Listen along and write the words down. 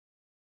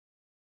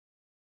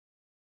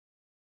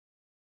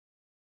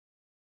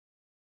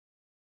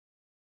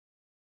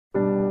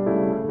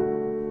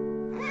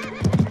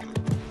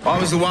I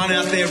was the one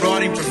out there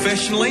riding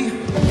professionally.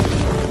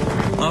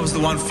 I was the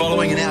one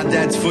following in our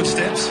dad's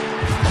footsteps.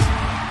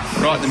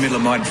 Right in the middle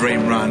of my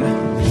dream run,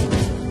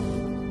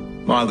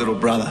 my little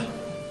brother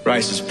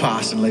races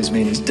past and leaves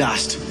me in his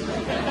dust.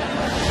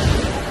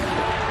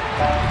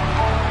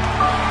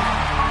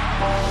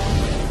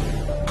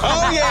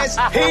 Oh, yes,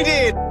 he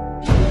did.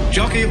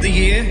 Jockey of the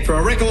Year for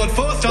a record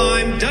 4th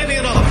time,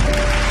 Damien Oliver.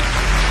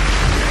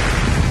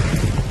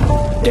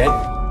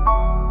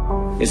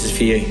 Dad, this is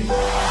for you.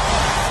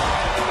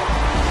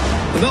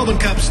 The Melbourne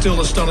Cup still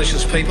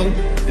astonishes people.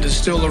 It is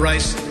still the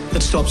race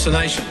that stops a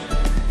nation,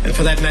 and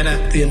for that matter,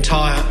 the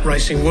entire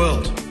racing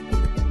world.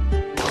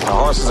 A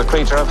horse is a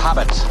creature of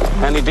habit.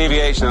 Any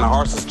deviation in a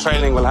horse's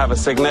training will have a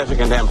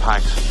significant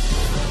impact.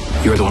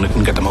 You're the one who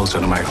can get the most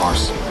out of my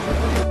horse.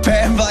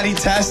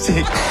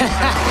 Fan-bloody-tastic.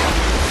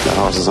 That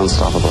horse is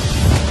unstoppable.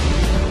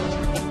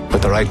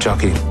 With the right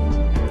jockey,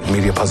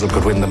 Media Puzzle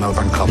could win the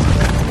Melbourne Cup.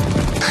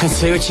 Let's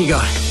see what you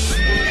got.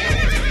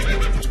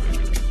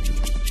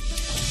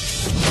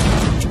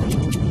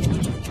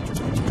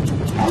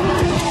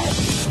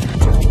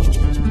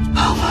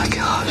 Oh my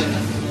God.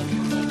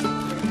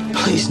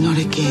 Please, not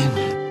again.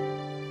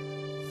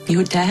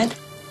 Your dad?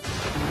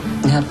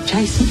 Now,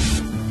 Jason,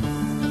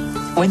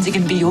 when's it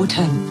going to be your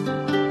turn?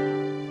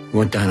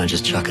 What don't I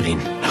just chuck it in?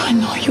 I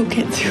know you'll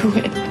get through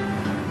it.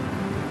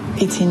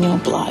 It's in your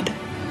blood.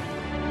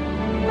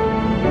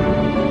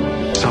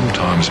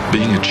 Sometimes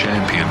being a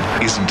champion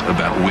isn't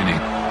about winning.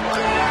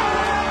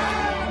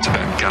 It's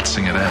about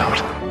gutsing it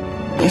out.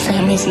 Your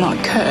family's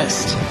not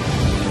cursed.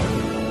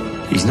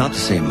 He's not the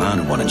same man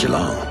who won in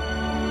Geelong.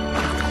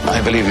 I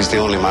believe he's the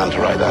only man to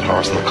ride that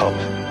horse in the Cup.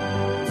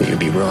 You'll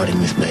be riding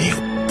with me,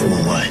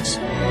 always.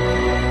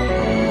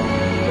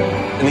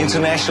 An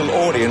international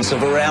audience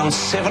of around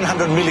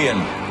 700 million.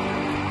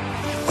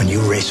 When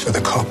you race for the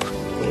Cup,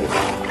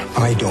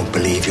 I don't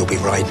believe you'll be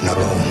riding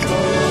alone.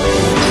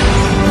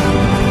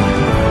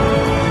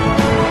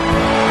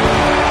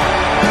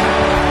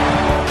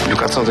 You've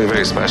got something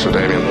very special,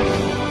 Damien.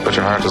 But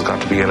your heart has got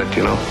to be in it,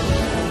 you know.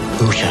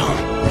 Who shall?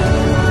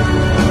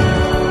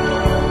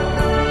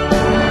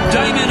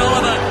 Damien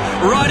Oliver,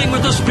 riding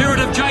with the spirit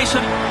of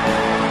Jason.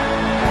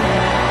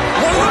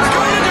 Well, what's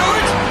going to do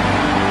it?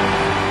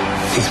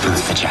 This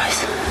one's for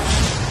Jason.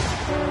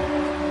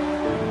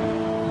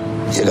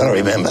 You got to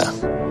remember,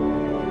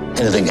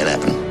 anything can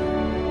happen.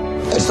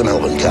 It's the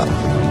Melbourne Cup.